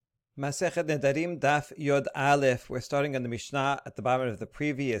Masechet Nedarim, Daf Yod Aleph. We're starting on the Mishnah at the bottom of the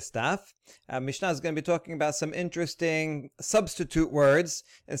previous daf. Mishnah is going to be talking about some interesting substitute words.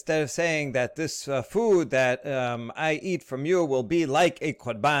 Instead of saying that this food that I eat from you will be like a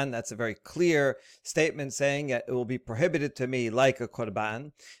korban, that's a very clear statement saying that it will be prohibited to me like a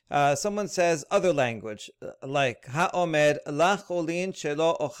korban. Someone says other language, like Ha'omer la cholin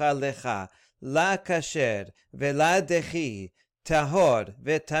shelo ochal lecha, la kasher, vela dechi, tahor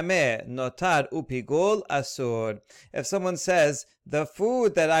vetameh notar upigol asur. If someone says the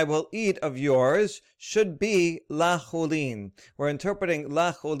food that I will eat of yours should be la chulin, we're interpreting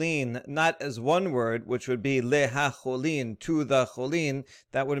la chulin not as one word, which would be leha chulin, to the chulin.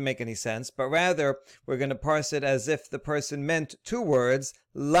 That wouldn't make any sense, but rather we're going to parse it as if the person meant two words,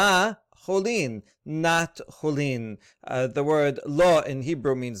 la cholin, not chulin. The word lo in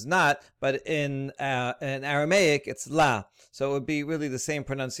Hebrew means not, but in Aramaic it's la. So it would be really the same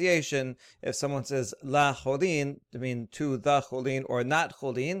pronunciation if someone says la cholin, to mean to the cholin or not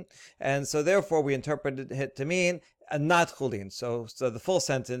cholin. And so therefore we interpreted it to mean not chulin. So the full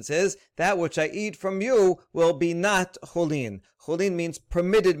sentence is, that which I eat from you will be not chulin. Chulin means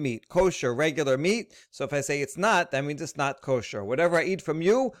permitted meat, kosher, regular meat. So if I say it's not, that means it's not kosher. Whatever I eat from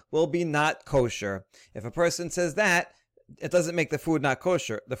you will be not kosher. If a person says that, it doesn't make the food not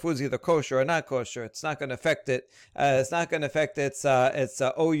kosher. The food's either kosher or not kosher. It's not going to affect it. It's not going to affect its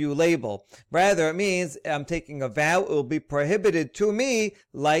OU label. Rather, it means I'm taking a vow. It will be prohibited to me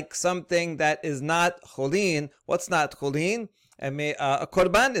like something that is not chulin. What's not chulin? A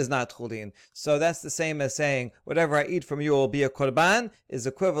korban is not chulin. So that's the same as saying whatever I eat from you will be a korban is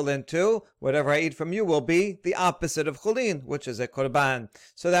equivalent to whatever I eat from you will be the opposite of chulin, which is a korban.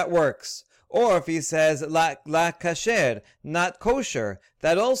 So that works. Or if he says la kasher, not kosher,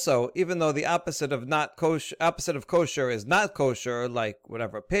 that also, even though the opposite of kosher is not kosher, like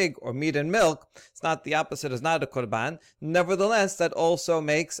whatever pig or meat and milk, it's not, the opposite is not a korban. Nevertheless, that also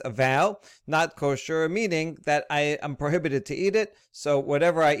makes a vow, not kosher, meaning that I am prohibited to eat it. So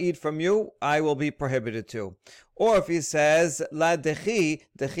whatever I eat from you, I will be prohibited to. Or if he says la dechi,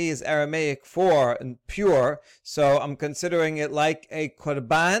 dechi is Aramaic for pure, so I'm considering it like a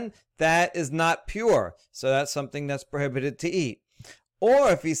korban that is not pure. So that's something that's prohibited to eat.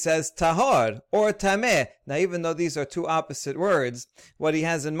 Or if he says tahor or tameh, now even though these are two opposite words, what he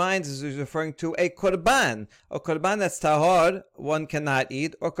has in mind is he's referring to a korban. A korban that's tahor, one cannot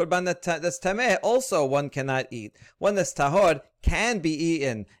eat, or korban that's tameh, also one cannot eat. One that's tahor can be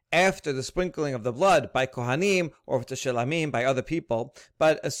eaten after the sprinkling of the blood by kohanim or teshelamim by other people,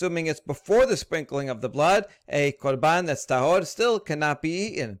 but assuming it's before the sprinkling of the blood, a korban that's tahor still cannot be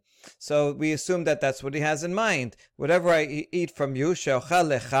eaten. So we assume that that's what he has in mind. Whatever I eat from you, she'ochal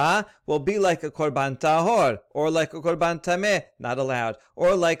lecha, will be like a korban tahor, or like a korban tameh, not allowed,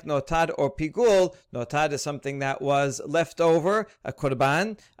 or like notad or pigul. Notad is something that was left over, a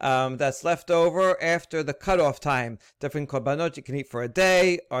korban, that's left over after the cutoff time. Different korbanot you can eat for a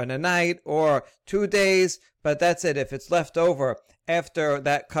day, or in a night, or 2 days, but that's it. If it's left over after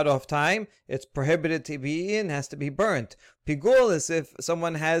that cutoff time, it's prohibited to be eaten, has to be burnt. Pigul is if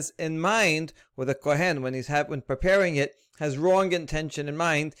someone has in mind, with a kohen, when preparing it, has wrong intention in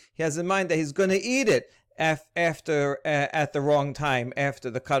mind. He has in mind that he's going to eat it after at the wrong time, after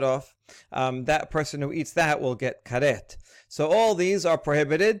the cutoff. That person who eats that will get karet. So all these are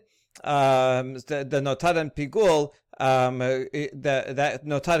prohibited. The notad and pigul, that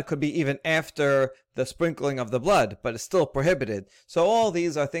notad could be even after the sprinkling of the blood, but it's still prohibited. So all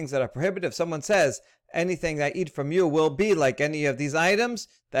these are things that are prohibited. If someone says anything I eat from you will be like any of these items,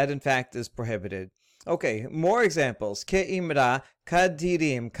 that in fact is prohibited. Okay, more examples. Ke'imra,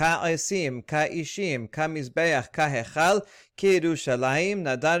 kadirim, ka'esim, ka'ishim, ka'mizbeach, ka'hechal, ki'irushalayim,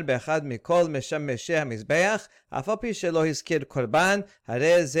 nadar bechad mikol meshamesheh ha'mizbeach, afapi shelo hiskir korban,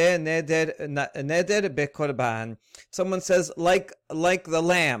 hare ze neder bekorban. Someone says, like the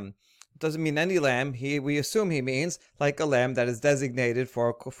lamb. Doesn't mean any lamb. We assume he means like a lamb that is designated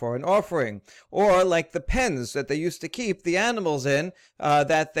for an offering, or like the pens that they used to keep the animals in,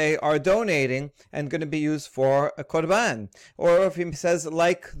 that they are donating and going to be used for a korban. Or if he says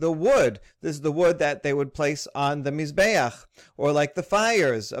like the wood, this is the wood that they would place on the mizbeach, or like the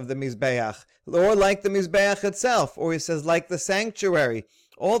fires of the mizbeach, or like the mizbeach itself, or he says like the sanctuary.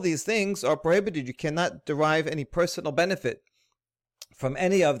 All these things are prohibited. You cannot derive any personal benefit from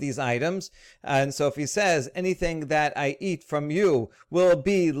any of these items. And so if he says anything that I eat from you will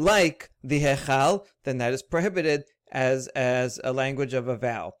be like the hechal, then that is prohibited as a language of a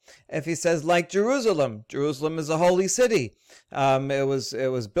vow. If he says like Jerusalem, Jerusalem is a holy city. It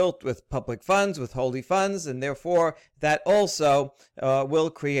was built with public funds, with holy funds, and therefore that also will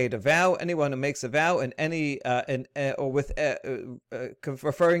create a vow. Anyone who makes a vow in any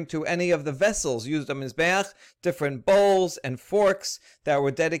referring to any of the vessels used on Mizbeach, different bowls and forks that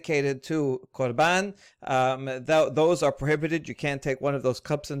were dedicated to Korban, those are prohibited. You can't take one of those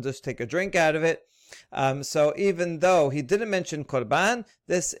cups and just take a drink out of it. So even though he didn't mention Korban,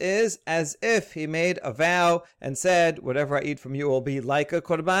 this is as if he made a vow and said, whatever I eat from you will be like a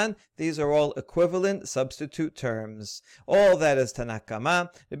Korban. These are all equivalent substitute terms. All that is Tanna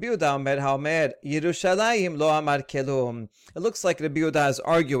Kama. Rabbi Yehuda Omer HaOmer Yerushalayim lo amar kelum. It looks like Rabbi Yehuda is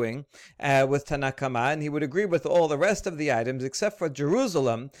arguing with Tanna Kama, and he would agree with all the rest of the items except for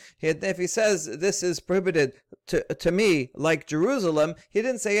Jerusalem. If he says this is prohibited to me like Jerusalem, he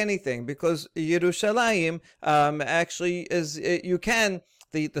didn't say anything, because Yerushalayim actually is, you can,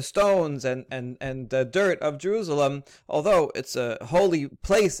 the stones and the dirt of Jerusalem, although it's a holy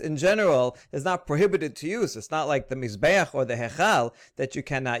place in general, is not prohibited to use. It's not like the Mizbeach or the Hechal that you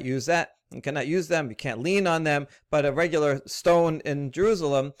cannot use that. You cannot use them, you can't lean on them, but a regular stone in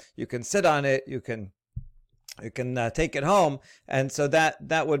Jerusalem, you can sit on it, you can take it home, and so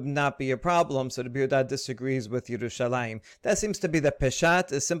that would not be a problem. So the Rabbi Yehuda disagrees with Yerushalayim. That seems to be the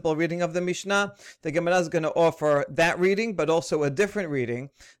Peshat, a simple reading of the Mishnah. The Gemara is going to offer that reading, but also a different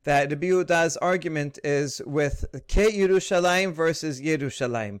reading, that Rabbi Yehuda's argument is with Ke Yerushalayim versus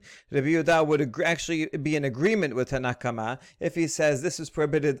Yerushalayim. Rabbi Yehuda would actually be in agreement with Tanna Kama. If he says this is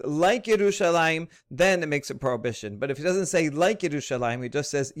prohibited like Yerushalayim, then it makes a prohibition. But if he doesn't say like Yerushalayim, he just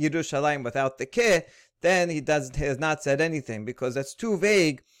says Yerushalayim without the Ke, then he has not said anything, because that's too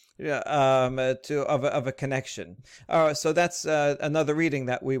vague of a connection. So that's another reading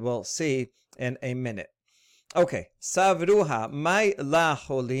that we will see in a minute. Okay, Savruha, my la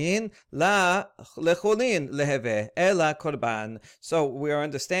cholin, la lecholin leheve, ela korban. So we are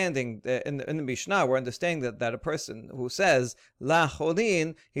understanding, in the Mishnah, we're understanding that a person who says la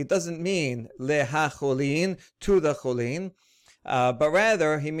cholin, he doesn't mean leha cholin, to the cholin, but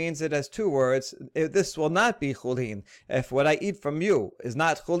rather he means it as two words. This will not be chulin. If what I eat from you is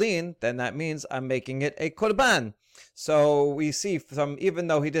not chulin, then that means I'm making it a korban. So we see from, even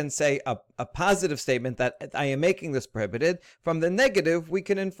though he didn't say a positive statement that I am making this prohibited, from the negative we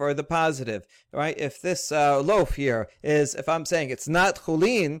can infer the positive, right? If this loaf here is, if I'm saying it's not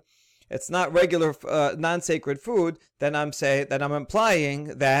chulin, it's not regular non-sacred food, then I'm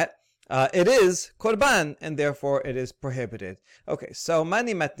implying that it is korban, and therefore it is prohibited. Okay, so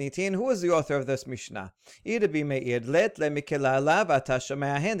Mani Matnitin, who is the author of this Mishnah? It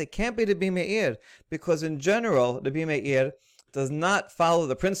can't be Rabbi Meir, because in general, Rabbi Meir does not follow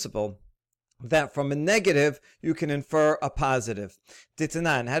the principle that from a negative you can infer a positive.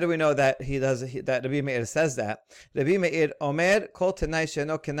 Titanan, how do we know that that Rabbi Meir says that? Rabbi Meir Omer kol tenai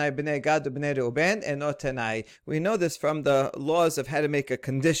sheno kenai bnei Gad bnei Reuben eno tenai. We know this from the laws of how to make a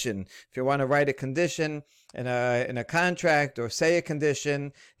condition. If you want to write a condition in a contract or say a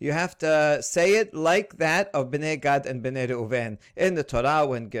condition, you have to say it like that of bnei Gad and bnei Reuven. In the Torah,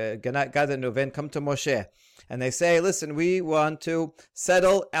 when Gad and Reuven come to Moshe, and they say, listen, we want to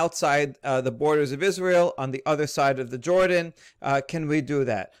settle outside the borders of Israel on the other side of the Jordan. Can we do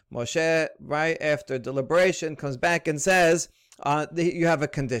that? Moshe, right after deliberation, comes back and says, you have a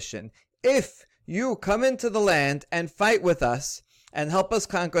condition. If you come into the land and fight with us and help us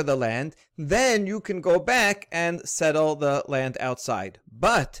conquer the land, then you can go back and settle the land outside.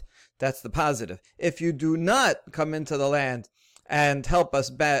 But that's the positive. If you do not come into the land and help us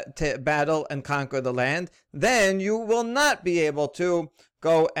battle and conquer the land, then you will not be able to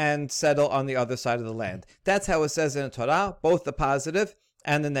go and settle on the other side of the land. That's how it says in the Torah, both the positive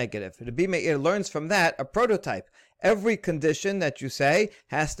and the negative. Rabbi Meir learns from that a prototype. Every condition that you say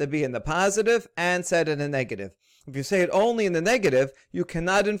has to be in the positive and said in the negative. If you say it only in the negative, you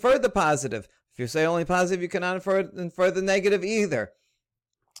cannot infer the positive. If you say only positive, you cannot infer the negative either.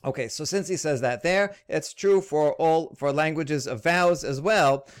 Okay, so since he says that there, it's true for languages of vows as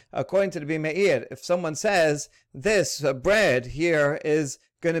well. According to the Rabbi Meir, if someone says this bread here is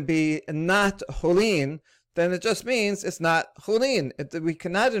going to be not chulin, then it just means it's not chulin. We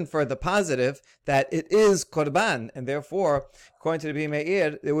cannot infer the positive that it is korban, and therefore, according to the Rabbi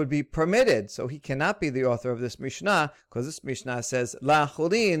Meir, it would be permitted. So he cannot be the author of this Mishnah, because this Mishnah says la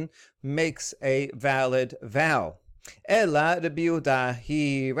chulin makes a valid vow. Ela Rabbi Yehuda,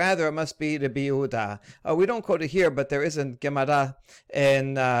 he rather it must be Rabbi Yehuda. We don't quote it here, but there is a Gemara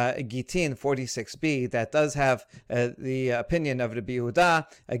in Gitin 46b that does have the opinion of Rabbi Yehuda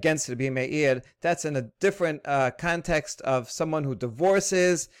against Rabbi Meir. That's in a different context of someone who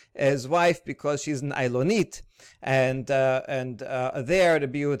divorces his wife because she's an Ailonit. And there,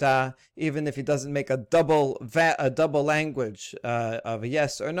 Rabbi Yehuda, even if he doesn't make a double language of a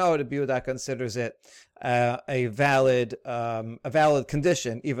yes or no, Rabbi Yehuda considers it a valid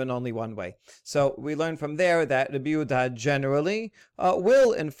condition, even only one way. So we learn from there that Rabbi Yehuda generally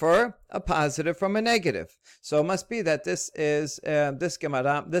will infer a positive from a negative. So it must be that this is this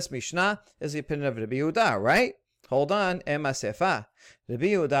Gemara, this Mishnah is the opinion of Rabbi Yehuda, right? Hold on, Ema Sefa. Rabbi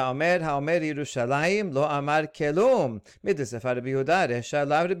Yehuda Omer HaOmer Yerushalayim Lo Amar Kelum. Midasefa Rabbi Yehuda Resha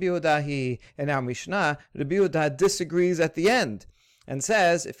Lav Rabbi Yehuda He. In our Mishnah, Rabbi Yehuda disagrees at the end and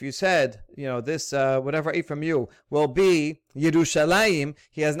says, if you said, this whatever I eat from you will be Yerushalayim,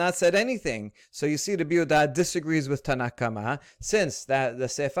 he has not said anything. So you see, Rabbi Yehuda disagrees with Tanna Kama. Since that the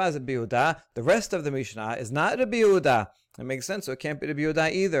Sefa is Rabbi Yehuda, the rest of the Mishnah is not Rabbi Yehuda. It makes sense, so it can't be Rabbi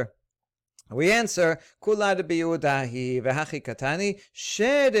Yehuda either. We answer, Kula Rabbi Yehuda hi v'hachi katani she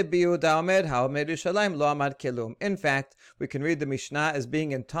Rabbi Yehuda omer haomer Yerushalayim lo amar kelum. In fact, we can read the Mishnah as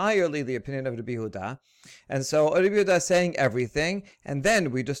being entirely the opinion of Rabbi Yehuda, and so Rabbi Yehuda is saying everything, and then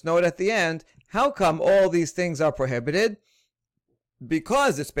we just note at the end, how come all these things are prohibited?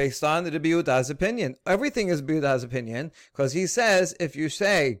 Because it's based on Rabbi Yehuda's opinion. Everything is Rabbi Yehuda's opinion, because he says, if you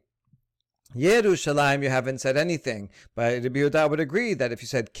say Yerushalayim, you haven't said anything. But Rabbi Yehuda would agree that if you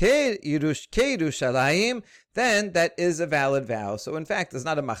said Ke Yerushalayim, then that is a valid vow. So in fact, there's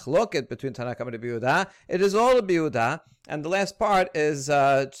not a machloket between Tanna Kama and Rabbi Yehuda. It is all Rabbi Yehuda. And the last part is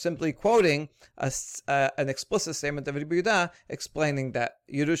simply quoting an explicit statement of Rabbi Yehuda explaining that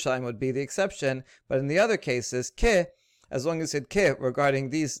Yerushalayim would be the exception. But in the other cases, Ke, as long as it said Ke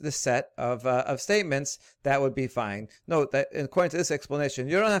regarding this set of statements, that would be fine. Note that according to this explanation,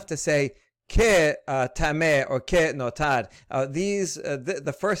 you don't have to say Ke tameh or ke notar. These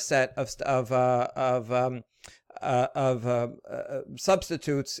the first set of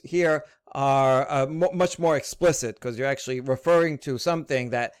substitutes here are much more explicit, because you're actually referring to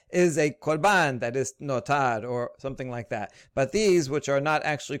something that is a korban, that is notar or something like that. But these, which are not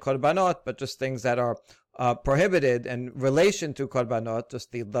actually korbanot, but just things that are prohibited in relation to korbanot,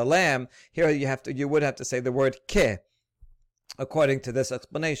 just the lamb, here you would have to say the word ke, according to this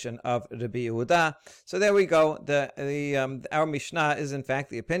explanation of Rabbi Yehuda. So there we go. Our Mishnah is in fact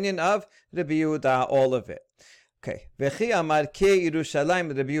the opinion of Rabbi Yehuda, all of it. Okay. V'chi amar ke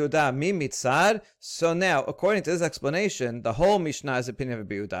Yerushalayim Rabbi Yehuda mi mitzar. So now, according to this explanation, the whole Mishnah is the opinion of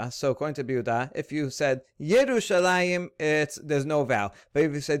Rabbi Yehuda. So according to Rabbi Yehuda, if you said Yerushalayim, there's no vow. But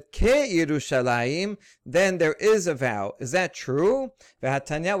if you said ke Yerushalayim, then there is a vow. Is that true?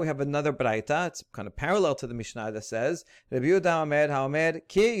 V'hatanya, we have another braita. It's kind of parallel to the Mishnah that says, Rabbi Yehuda omer haomer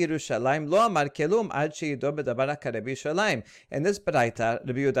ke Yerushalayim lo amar kelum ad sheyido b'dabar ha'kareh b'Yerushalayim. In this braita,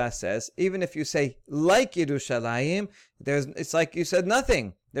 Rabbi Yehuda says, even if you say like Yerushalayim, it's like you said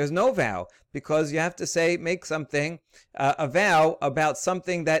nothing. There's no vow, because you have to make something, a vow about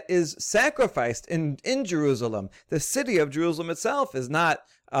something that is sacrificed in Jerusalem. The city of Jerusalem itself is not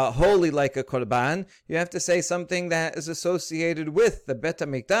holy like a korban. You have to say something that is associated with the Bet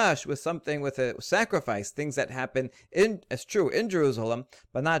HaMikdash, with a sacrifice, things that happen in Jerusalem,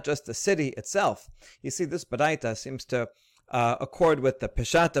 but not just the city itself. You see, this baraita seems to accord with the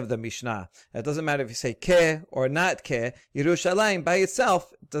peshat of the Mishnah. It doesn't matter if you say ke or not ke. Yerushalayim by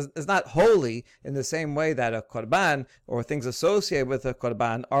itself is not holy in the same way that a korban or things associated with a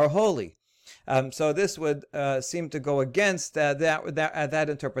korban are holy. So this would seem to go against that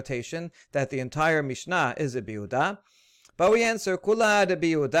interpretation, that the entire Mishnah is Rabbi Yehuda. But we answer, Kula Rabbi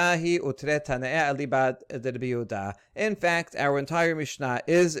Yehuda hi utre tanei alibad Rabbi Yehuda. In fact, our entire Mishnah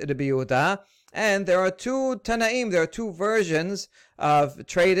is Rabbi Yehuda. And there are two Tanaim, there are two versions of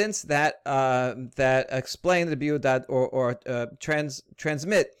tradents that explain Rabbi Yehuda or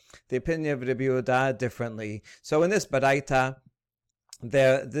transmit the opinion of Rabbi Yehuda differently. So in this baraita,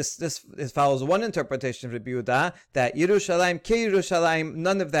 this follows one interpretation of Rabbi Yehuda, that Yerushalayim, Ke Yerushalayim,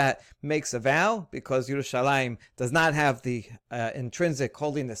 none of that makes a vow, because Yerushalayim does not have the intrinsic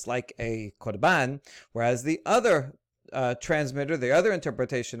holiness like a korban, whereas the other transmitter, the other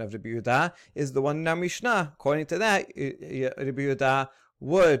interpretation of Rabbi Yehuda, is the one in our Mishnah. According to that, Rabbi Yehuda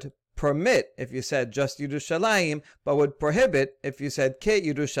would permit if you said just Yerushalayim, but would prohibit if you said Ke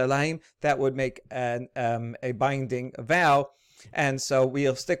Yerushalayim. That would make a binding vow. And so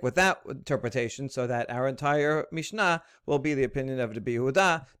we'll stick with that interpretation so that our entire Mishnah will be the opinion of Rabbi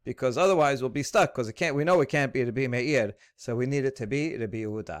Yehuda, because otherwise we'll be stuck, because we know it can't be Rabbi Meir, so we need it to be Rabbi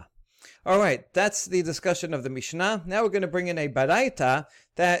Yehuda. All right, that's the discussion of the Mishnah. Now we're going to bring in a Baraita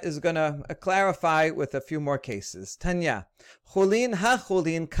that is going to clarify with a few more cases. Tanya, Chulin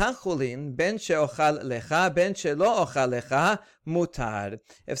ha-chulin ka-chulin ben she'ochal lecha ben she'lo ochal lecha mutar.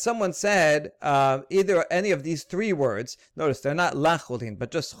 If someone said either any of these three words, notice they're not la-chulin, but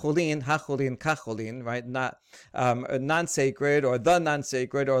just chulin, ha-chulin, ka-chulin, right? Not non-sacred or the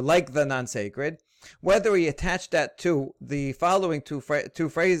non-sacred or like the non-sacred. Whether he attached that to the following two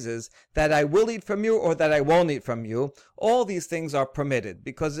phrases, that I will eat from you or that I won't eat from you, all these things are permitted,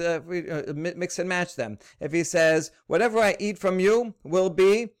 because we mix and match them. If he says, whatever I eat from you will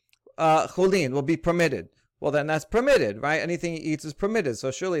be chulin, will be permitted, well, then that's permitted, right? Anything he eats is permitted,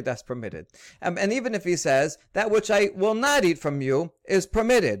 so surely that's permitted. And even if he says, that which I will not eat from you is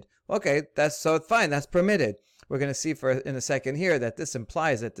permitted, okay, that's fine, that's permitted. We're going to see in a second here that this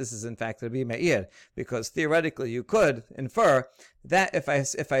implies that this is in fact Rabbi Meir, because theoretically you could infer that if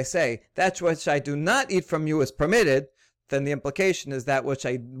I say that which I do not eat from you is permitted, then the implication is that which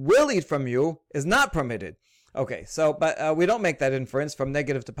I will eat from you is not permitted. Okay, so but we don't make that inference from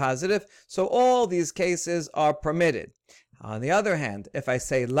negative to positive, so all these cases are permitted. On the other hand, if I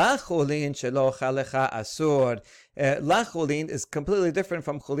say la chulin shelo chalecha asur, la chulin is completely different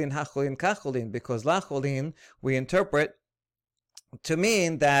from chulin ha chulin ka chulin, because la chulin we interpret to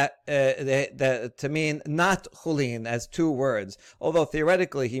mean that to mean not chulin as two words. Although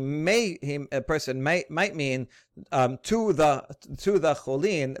theoretically a person might mean to the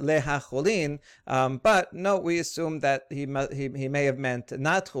chulin leha chulin, but no, we assume that he may have meant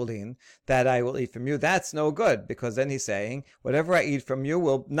not chulin, that I will eat from you. That's no good, because then he's saying whatever I eat from you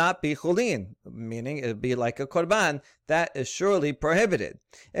will not be chulin, meaning it'll be like a korban. That is surely prohibited.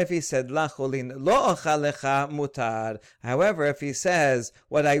 If he said la chulin lo ochal lecha mutar, however, if he says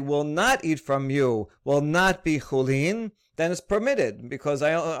what I will not eat from you will not be chulin, then it's permitted, because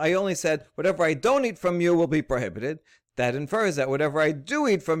I only said whatever I don't eat from you will be prohibited. That infers that whatever I do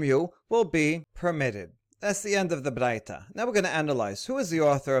eat from you will be permitted. That's the end of the Baraita. Now we're going to analyze who is the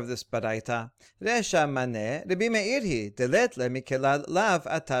author of this Baraita. Resha Maneh Rabbi Meir hi delet le mikelal lav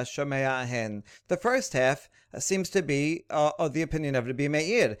ata shomea hen. The first half seems to be of the opinion of Rabbi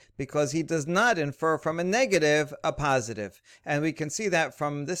Meir, because he does not infer from a negative a positive. And we can see that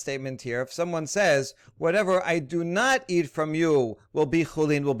from this statement here. If someone says, whatever I do not eat from you will be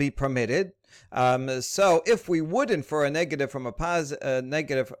chulin, will be permitted. So if we would infer a negative from a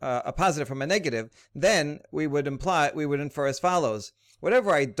positive from a negative, then we would infer as follows: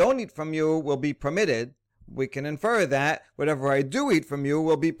 whatever I don't eat from you will be permitted. We can infer that whatever I do eat from you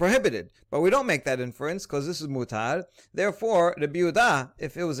will be prohibited. But we don't make that inference, because this is mutar. Therefore, Rabbi Yehuda,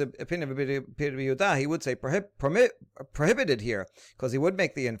 if it was an opinion of Rabbi Yehuda, he would say prohibited here, because he would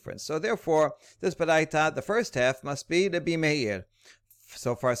make the inference. So therefore, this Baraita, the first half, must be Rabbi Meir.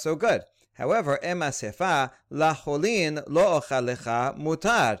 So far, so good. However, ema sefa la cholin lo ochal lecha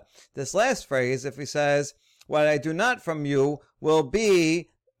mutar. This last phrase, if he says, what I do not from you will be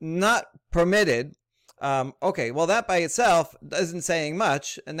not permitted, okay, well that by itself isn't saying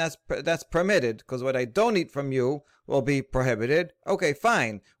much, and that's permitted, because what I don't eat from you will be prohibited. Okay,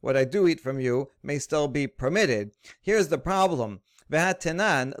 fine. What I do eat from you may still be permitted. Here's the problem.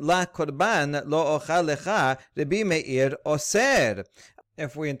 V'hatenan la korban lo ochal lecha Rabbi Meir oser.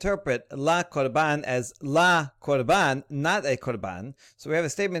 If we interpret la korban as la korban, not a korban, so we have a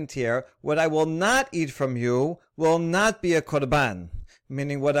statement here: what I will not eat from you will not be a korban,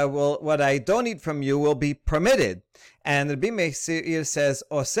 meaning what I don't eat from you will be permitted. And Rabbi Meir says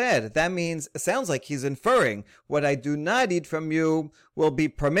oser. That means, it sounds like he's inferring what I do not eat from you will be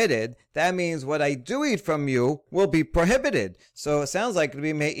permitted. That means what I do eat from you will be prohibited. So it sounds like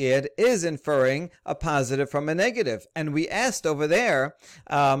Rabbi Meir is inferring a positive from a negative. And we asked over there,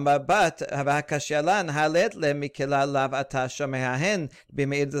 but Rabbi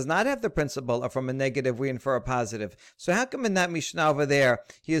Meir does not have the principle of from a negative we infer a positive. So how come in that Mishnah over there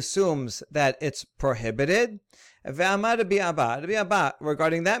he assumes that it's prohibited? Ve'amar Rabbi Abba,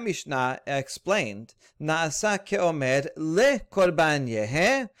 regarding that Mishnah, explained, Na'asa ke'omer le korban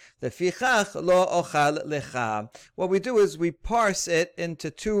yeheh. Lefichach lo ochal lecha. What we do is we parse it into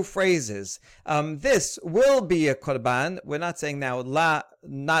two phrases. This will be a korban. We're not saying now la,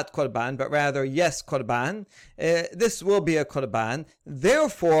 not korban, but rather yes korban. This will be a korban.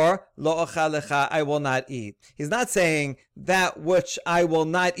 Therefore, lo ochal lecha, I will not eat. He's not saying that which I will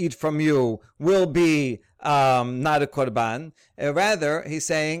not eat from you will be not a korban. Rather, he's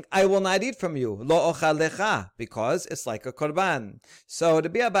saying, I will not eat from you, lo ochal lecha, because it's like a korban. So the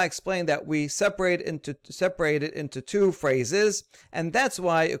Biaba explained that we separate it into two phrases, and that's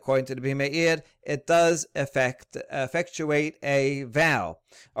why, according to the Bi Meir, it does effectuate a vow.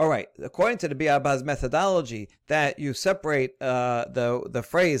 All right, according to the Biaba's methodology, that you separate the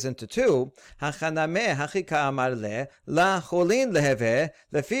phrase into two, hachaname hachika amar le la cholin leheve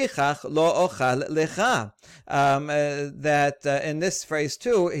lefichach lo ochal lecha. That in this phrase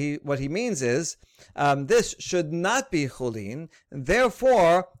too, what he means is this should not be chulin,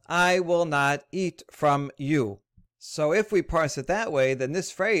 therefore I will not eat from you. So if we parse it that way, then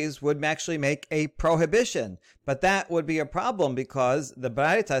this phrase would actually make a prohibition. But that would be a problem because the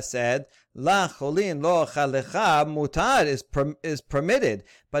Baraita said, La cholin lo chalecha mutar is permitted.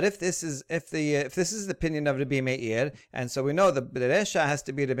 But if this is the opinion of the Bi Meir, and so we know the Resha has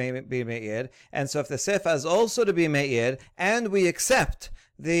to be the Bi Meir, and so if the Sefa is also the Bi Meir, and we accept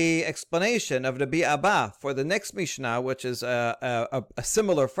the explanation of the Biaba for the next Mishnah, which is a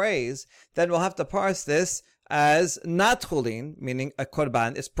similar phrase, then we'll have to parse this as not chulin, meaning a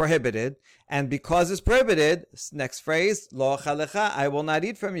korban is prohibited, and because it's prohibited, next phrase, lo chalecha, I will not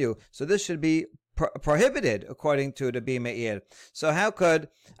eat from you. So this should be prohibited according to the Bi Meir. So how could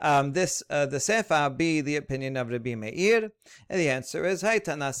the Sefa be the opinion of the Bi Meir? And the answer is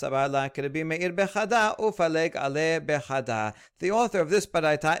Haytana Sabala Bi Meir bechada ufaleg ale bechada. The author of this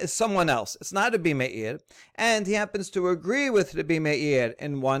Baraita is someone else. It's not a Bi Meir, and he happens to agree with the Bi Meir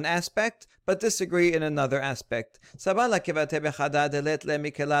in one aspect, but disagree in another aspect. On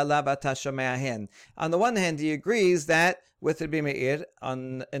the one hand, he agrees that with the Bi Meir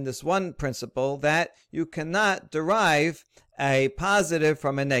in this one principle that you cannot derive a positive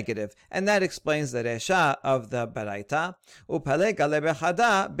from a negative, and that explains the Resha of the Baraita.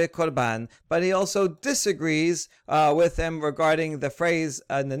 But he also disagrees with him regarding the phrase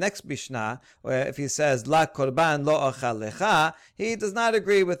in the next Mishnah, where if he says La korban lo ochal lecha, he does not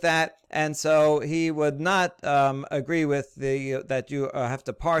agree with that, and so he would not agree with that you have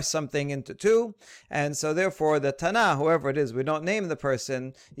to parse something into two, and so therefore the Tana, whoever it is, we don't name the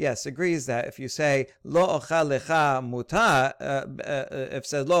person, yes, agrees that if you say Lo ochal lecha mutar, if it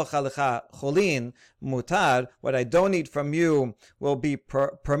says Lo ochal lecha cholin mutar, what I don't eat from you will be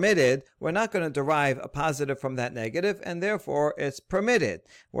permitted, we're not going to derive a positive from that negative, and therefore it's permitted.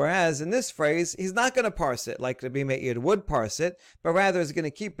 Whereas in this phrase, he's not going to parse it like the Bi Meir would parse it, but rather is going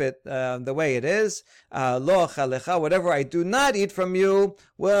to keep it the way it is. Lo ochal lecha, whatever I do not eat from you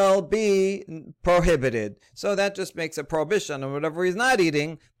will be prohibited. So that just makes a prohibition on whatever he's not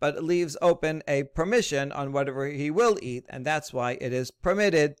eating, but leaves open a permission on whatever he will eat, and that's why it is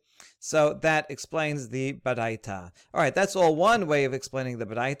permitted. So that explains the Baraita. All right, that's all one way of explaining the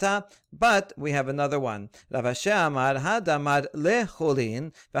Baraita, but we have another one. Rav Ashi amar hadamar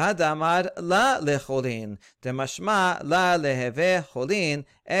lecholin v'hadamar la lecholin demashma la leheve cholin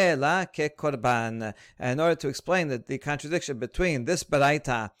ela kekorban. In order to explain the contradiction between this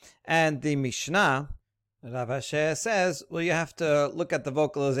Baraita and the Mishnah, Rav Ashi says, well, you have to look at the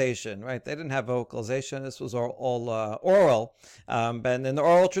vocalization, right? They didn't have vocalization. This was all oral. But in the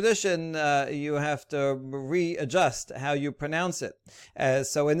oral tradition, you have to readjust how you pronounce it.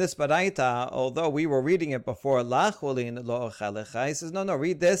 So in this Baraita, although we were reading it before, La cholin lo ochal lecha, he says, no,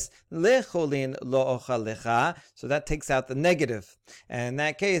 read this, Le cholin lo ochal lecha. So that takes out the negative. And in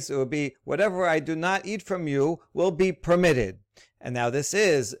that case, it would be, whatever I do not eat from you will be permitted. And now this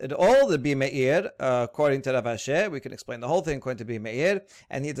is all the Bi Meir, according to Rav Ashi. We can explain the whole thing according to Bi Meir,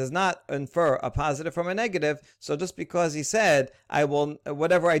 and he does not infer a positive from a negative. So just because he said,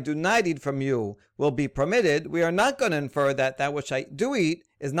 whatever I do not eat from you will be permitted, we are not going to infer that which I do eat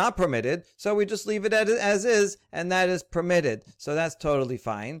is not permitted, so we just leave it as is, and that is permitted. So that's totally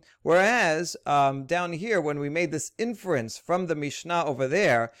fine. Whereas down here, when we made this inference from the Mishnah over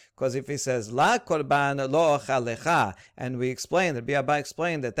there, because if he says La korban lo ochal lecha, and we explained, the Biaba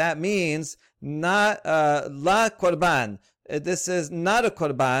explained that means not La korban. This is not a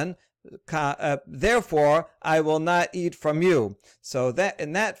korban, therefore I will not eat from you. So that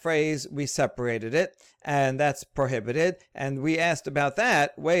in that phrase we separated it, and that's prohibited. And we asked about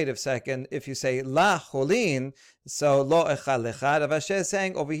that. Wait a second. If you say la cholin, so lo echal lecha, Rav Ashi is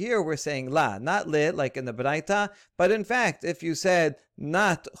saying over here we're saying la, not li, like in the Braita, but in fact if you said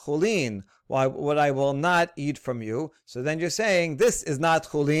not cholin, what I will not eat from you, so then you're saying this is not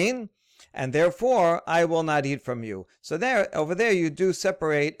cholin, and therefore I will not eat from you. So over there you do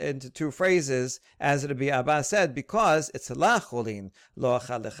separate into two phrases, as Rabbi Abba said, because it's la cholin, lo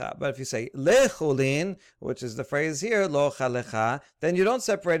achal lecha. But if you say le cholin, which is the phrase here, lo achal lecha, then you don't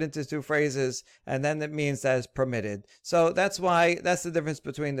separate into two phrases, and then it means that it's permitted. So that's the difference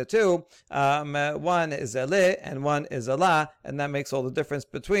between the two. One is a le and one is a la, and that makes all the difference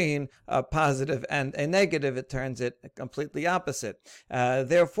between a positive and a negative. It turns it completely opposite.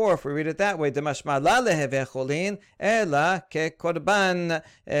 Therefore, if we read it that way, demashma la leheve cholin ela ke korban.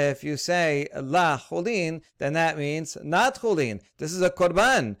 If you say la cholin, then that means not cholin. This is a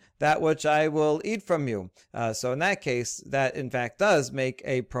korban, that which I will eat from you. So in that case, that in fact does make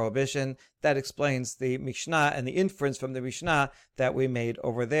a prohibition. That explains the Mishnah and the inference from the Mishnah that we made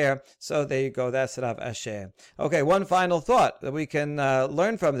over there. So there you go. That's Rav Ashi. Okay, one final thought that we can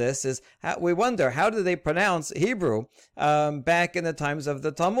learn from this is we wonder, how did they pronounce Hebrew back in the times of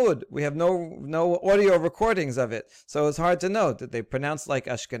the Talmud? We have no audio recordings of it, so it's hard to know. Did they pronounce like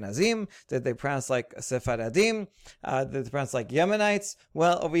Ashkenazim? Did they pronounce like Sephardim? Did they pronounce like Yemenites?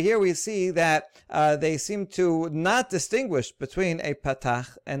 Well, over here we see that they seem to not distinguish between a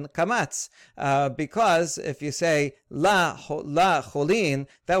patach and kamatz. Because if you say la cholin,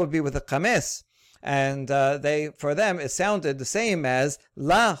 that would be with a kames, and for them it sounded the same as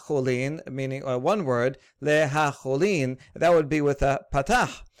la cholin, meaning one word, le ha cholin, that would be with a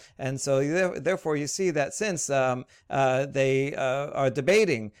patach. And so therefore you see that since they are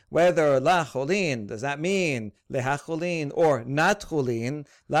debating whether la cholin, does that mean le ha cholin or not cholin,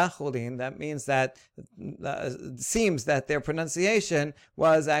 la cholin, that means that seems that their pronunciation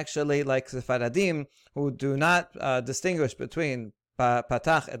was actually like Sephardim, who do not distinguish between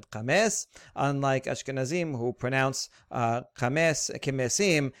patach and kames, unlike Ashkenazim, who pronounce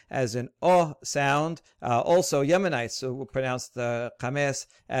kemesim as an o sound. Also Yemenites, who pronounce the kames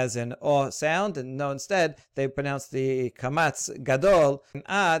as an o sound, and no, instead they pronounce the kamatz gadol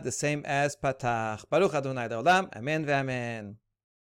the same as patach. Baruch Adonai Le'olam, amen v'amen.